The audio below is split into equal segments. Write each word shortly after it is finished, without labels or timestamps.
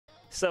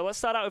So let's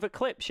start out with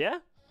Eclipse, yeah?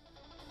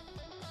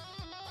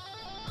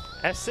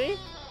 FC?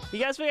 You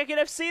guys think I can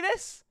FC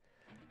this?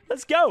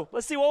 Let's go.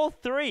 Let's do all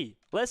three.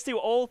 Let's do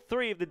all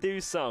three of the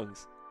DOOO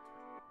songs.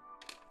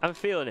 I'm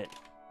feeling it.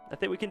 I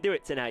think we can do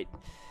it tonight.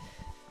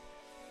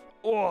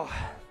 Oh.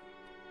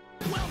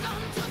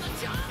 Welcome to the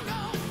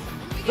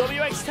jungle.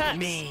 WX Tax.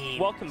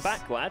 Welcome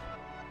back, lad.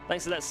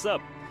 Thanks for that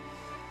sub.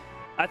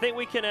 I think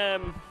we can, I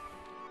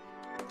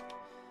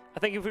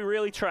think if we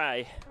really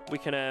try, we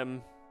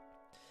can,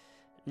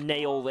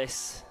 nail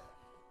this.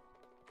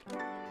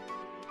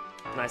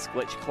 Nice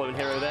glitch clone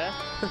hero there.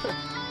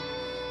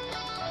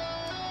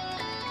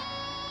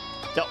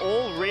 They're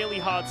all really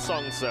hard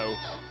songs, though.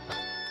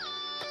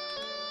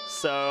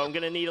 So I'm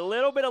going to need a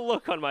little bit of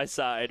luck on my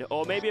side,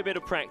 or maybe a bit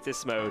of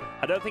practice mode.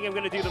 I don't think I'm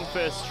going to do them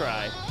first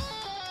try.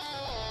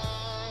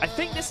 I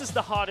think this is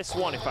the hardest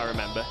one, if I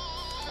remember.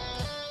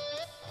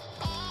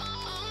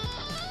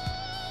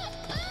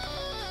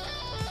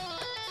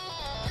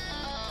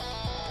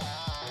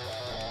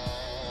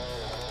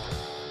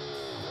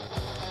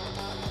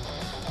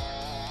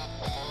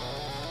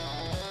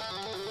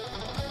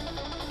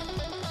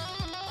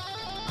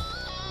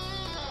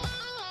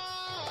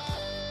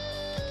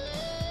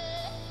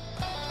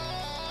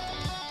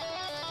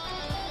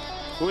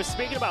 We were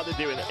speaking about the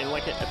DOOO in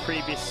like a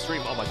previous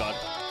stream. Oh my god.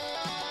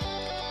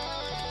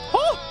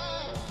 Oh!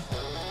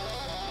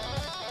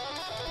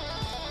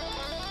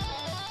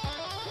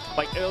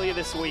 Like earlier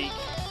this week.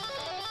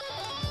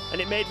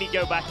 And it made me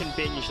go back and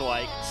binge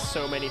like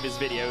so many of his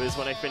videos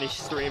when I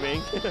finished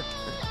streaming. I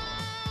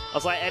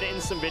was like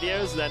editing some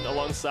videos and then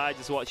alongside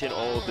just watching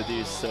all of the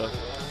DOOO stuff.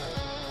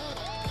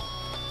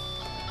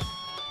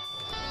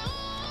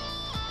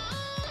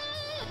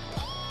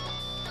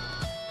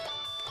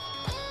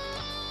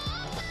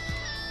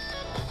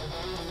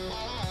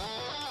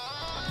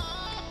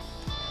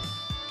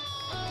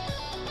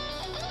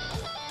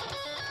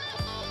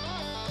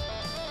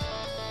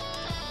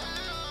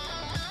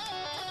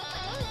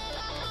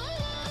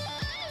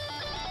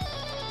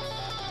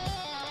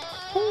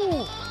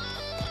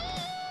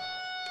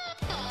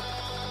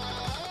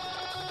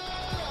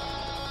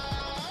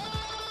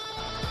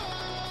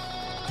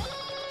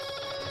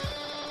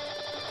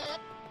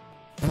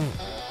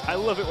 I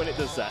love it when it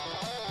does that.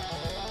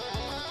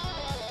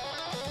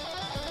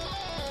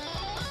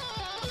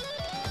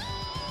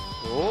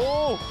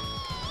 Oh!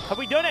 Have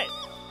we done it?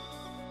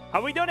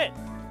 Have we done it?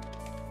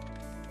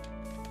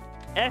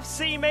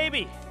 FC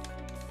maybe.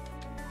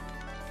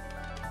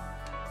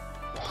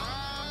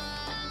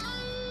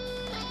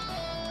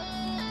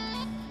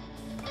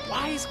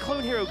 Why is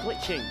Clone Hero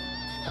glitching?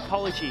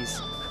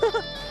 Apologies.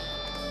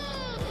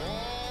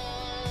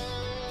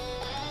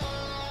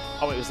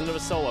 Oh wait, it was another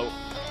solo.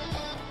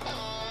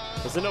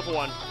 There's another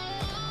one.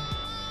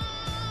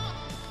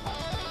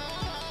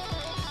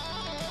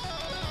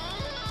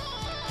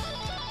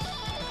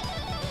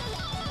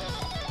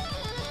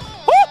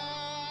 Oh!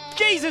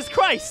 Jesus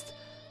Christ!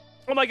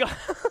 Oh my god.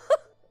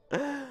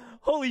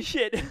 Holy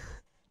shit.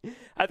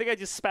 I think I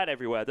just spat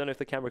everywhere. I don't know if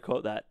the camera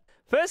caught that.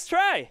 First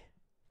try!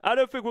 I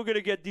don't think we're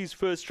gonna get these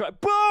first try.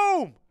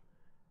 Boom!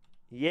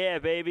 Yeah,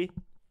 baby.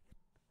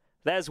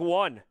 There's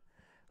one.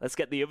 Let's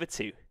get the other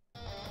two.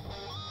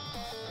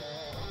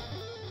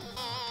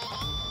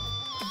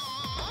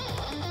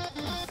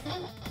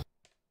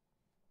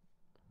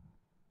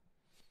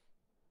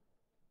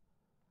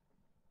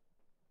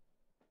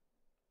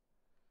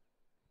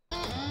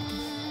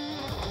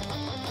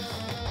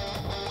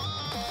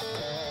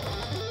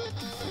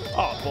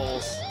 Oh,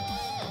 balls.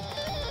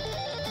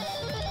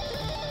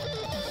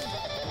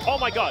 Oh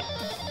my god.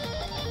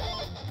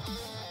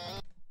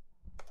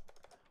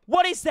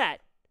 What is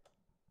that?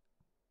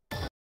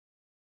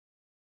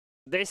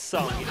 This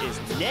song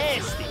is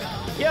nasty.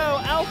 Yo,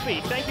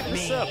 Alfie, thank you for the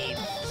sub.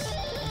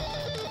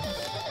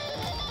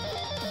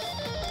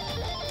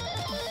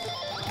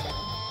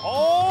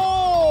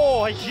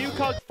 Oh,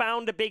 Jukog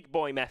found a big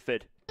boy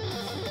method.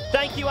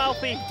 Thank you,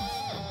 Alfie.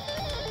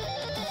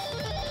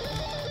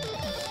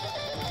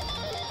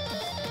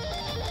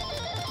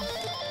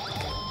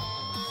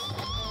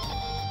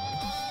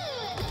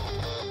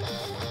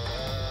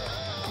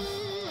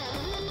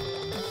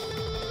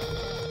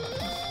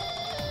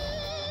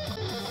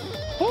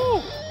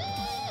 Woo!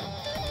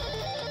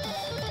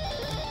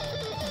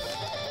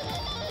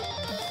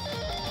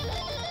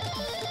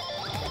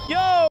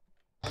 Yo!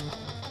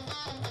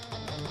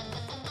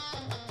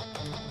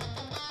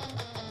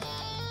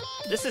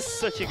 This is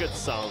such a good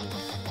song.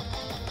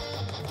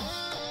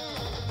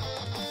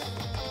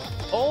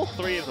 All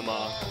three of them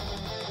are.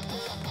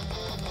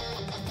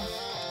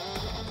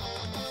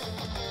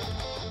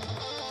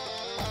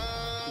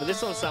 But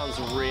this one sounds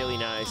really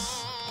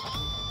nice.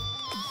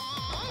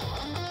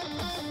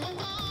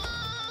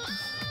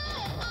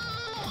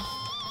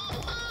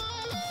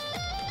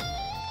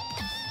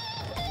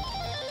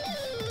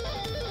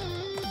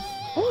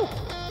 Woo!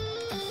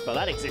 Well,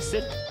 that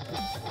existed.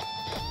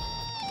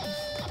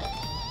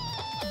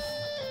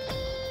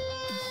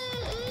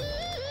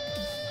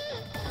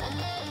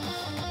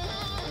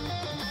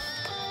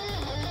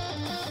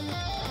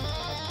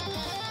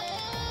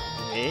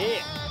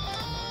 Yeah.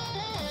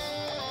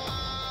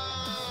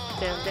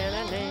 Down, down,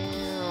 down,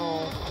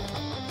 down.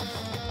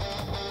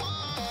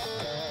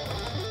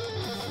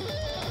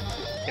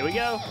 Here we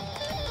go.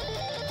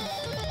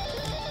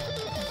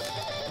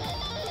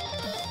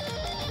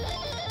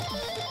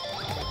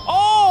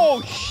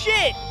 Oh,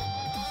 shit!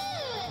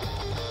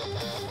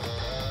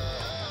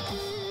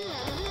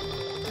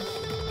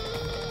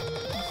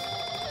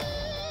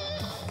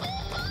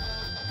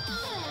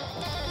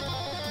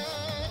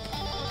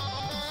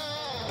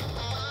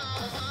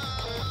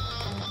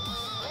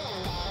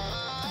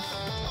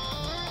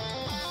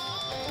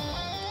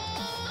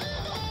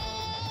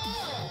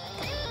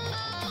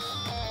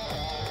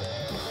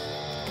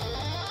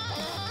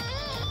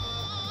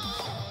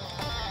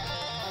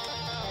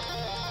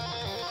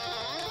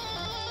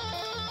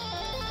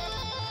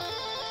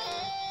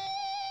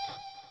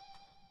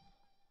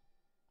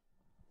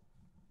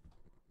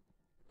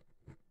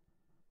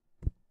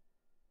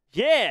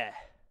 Yeah.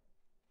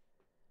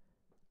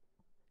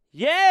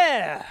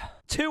 Yeah.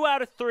 2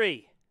 out of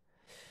 3.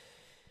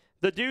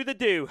 The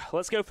DOOO.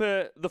 Let's go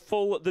for the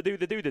full the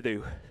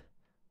DOOO.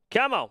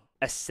 Come on.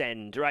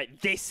 Ascend. Right.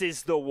 This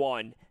is the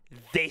one.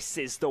 This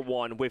is the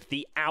one with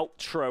the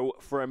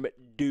outro from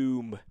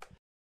Doom.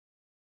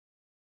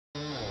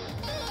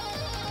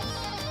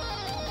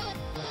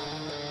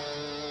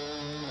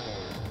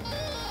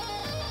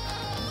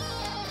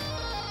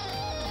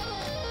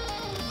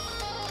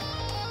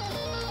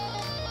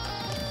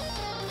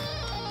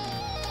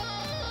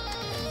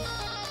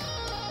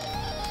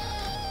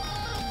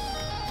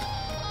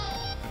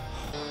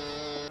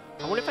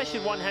 I wonder if I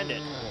should one-hand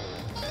it.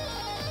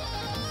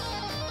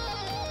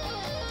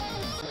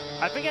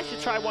 I think I should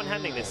try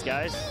one-handing this,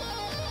 guys.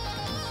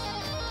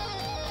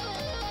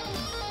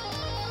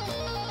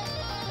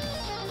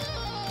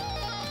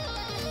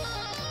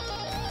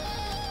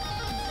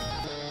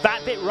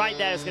 That bit right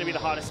there is going to be the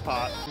hardest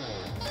part.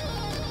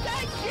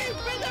 Thank you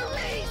for the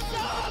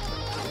resub!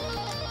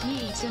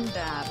 Yeet and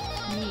dab,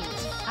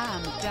 yeet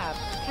and dab,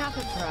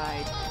 Kappa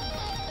Pride.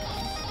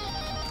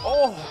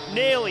 Oh,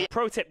 nearly.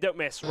 Pro tip, don't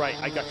miss. Right,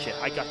 I got you.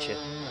 I got you.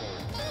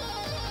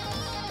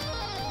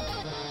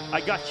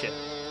 I got you.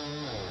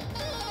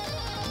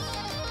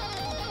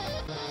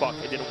 Fuck,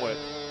 it didn't work.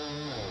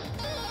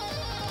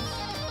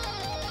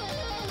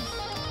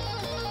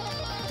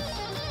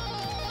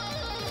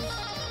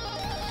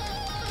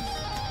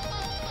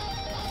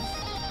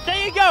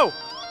 There you go.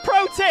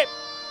 Pro tip,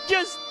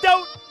 just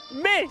don't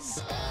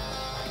miss.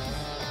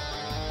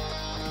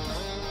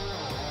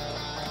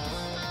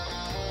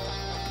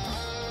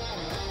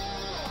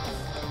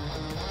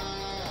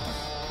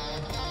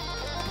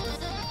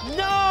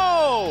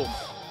 No!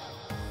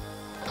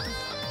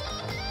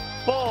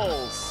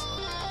 Balls.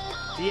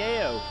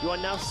 DAO, you are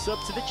now sub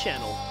to the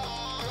channel.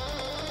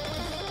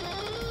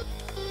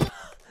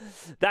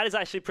 That is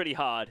actually pretty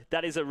hard.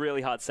 That is a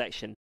really hard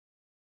section.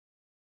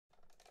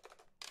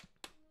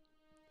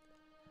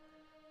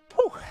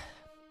 Whew.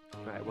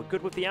 Alright, we're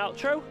good with the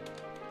outro.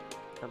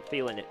 I'm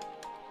feeling it.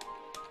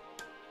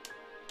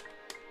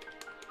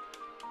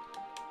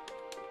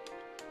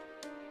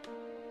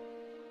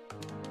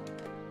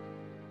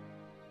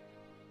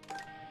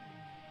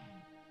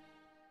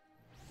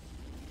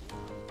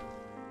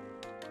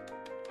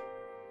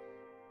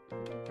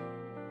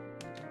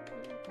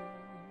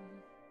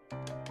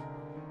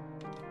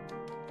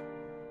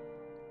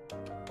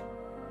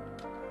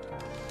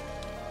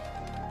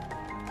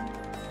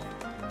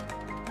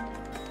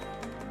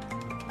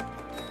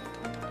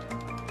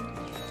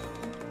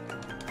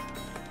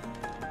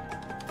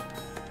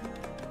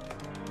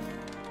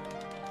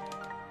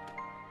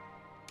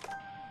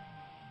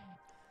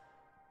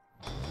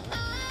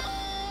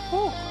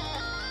 Whew.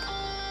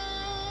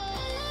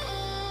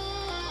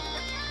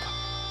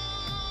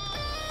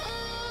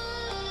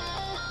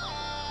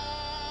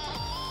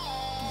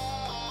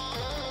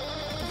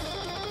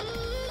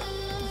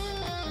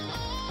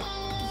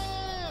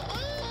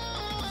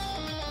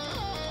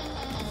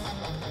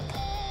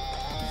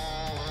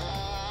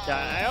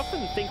 I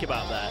often think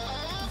about that.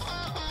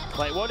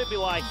 Like, what would it be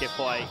like if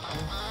I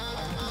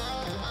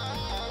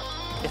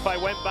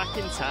went back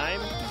in time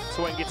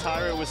to when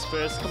Guitar Hero was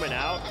first coming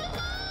out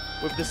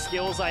with the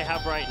skills I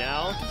have right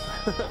now?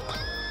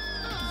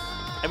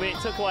 I mean,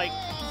 it took like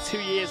 2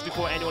 years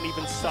before anyone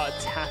even started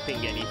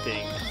tapping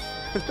anything.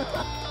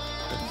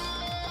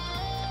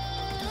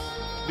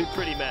 Be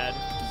pretty mad.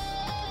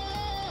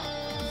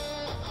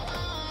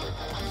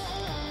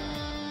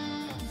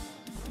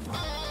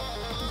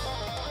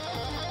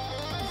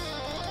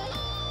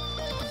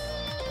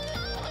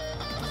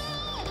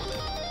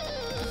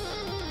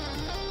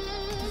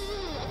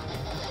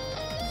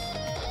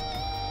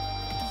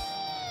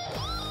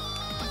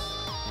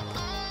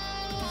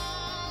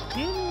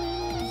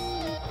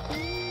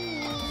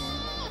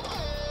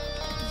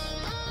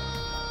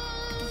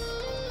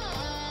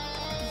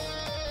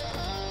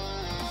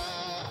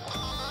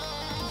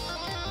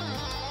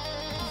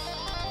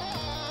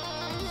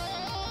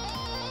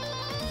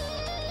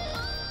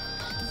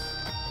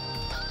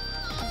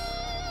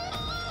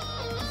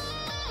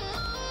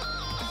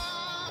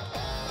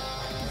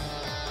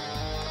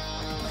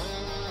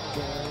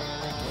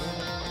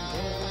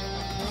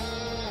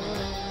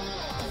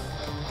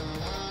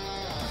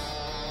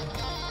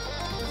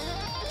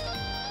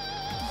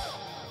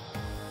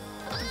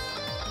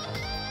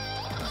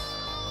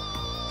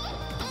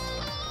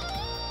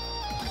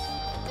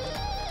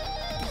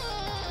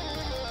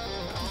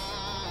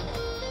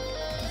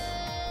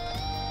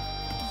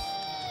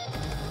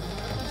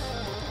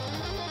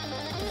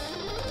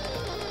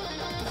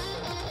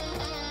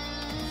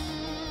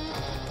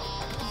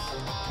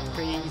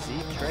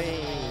 crazy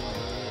train.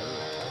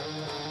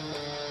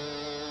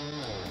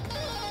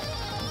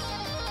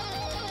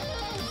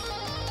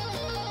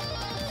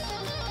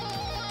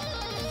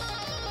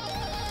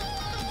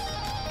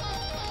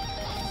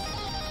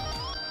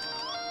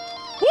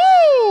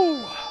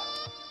 Woo!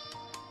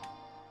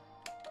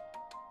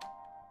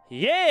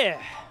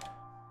 Yeah!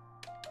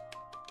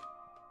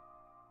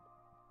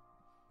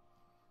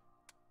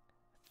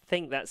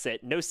 Think that's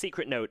it. No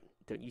secret note.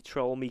 Don't you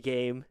troll me,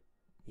 game.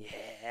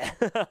 Yeah.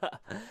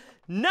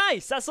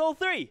 Nice! That's all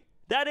 3.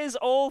 That is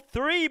all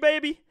 3,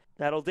 baby.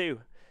 That'll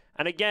do.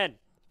 And again,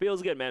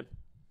 feels good, man.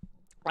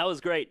 That was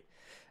great.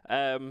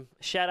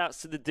 Shout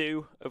outs to the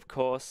DOOO, of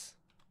course.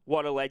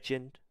 What a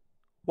legend.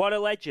 What a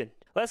legend.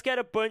 Let's get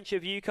a bunch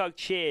of UCOG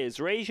cheers.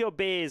 Raise your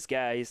beers,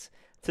 guys,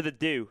 to the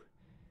DOOO.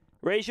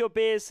 Raise your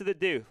beers to the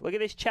DOOO. Look at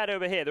this chat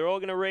over here. They're all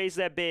going to raise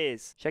their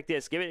beers. Check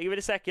this. Give it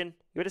a second.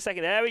 Give it a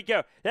second. There we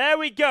go. There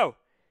we go.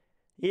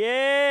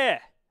 Yeah.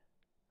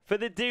 For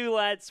the DOOO,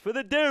 lads. For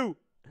the DOOO.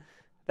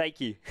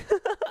 Thank you.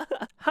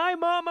 Hi,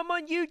 Mom. I'm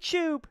on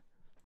YouTube.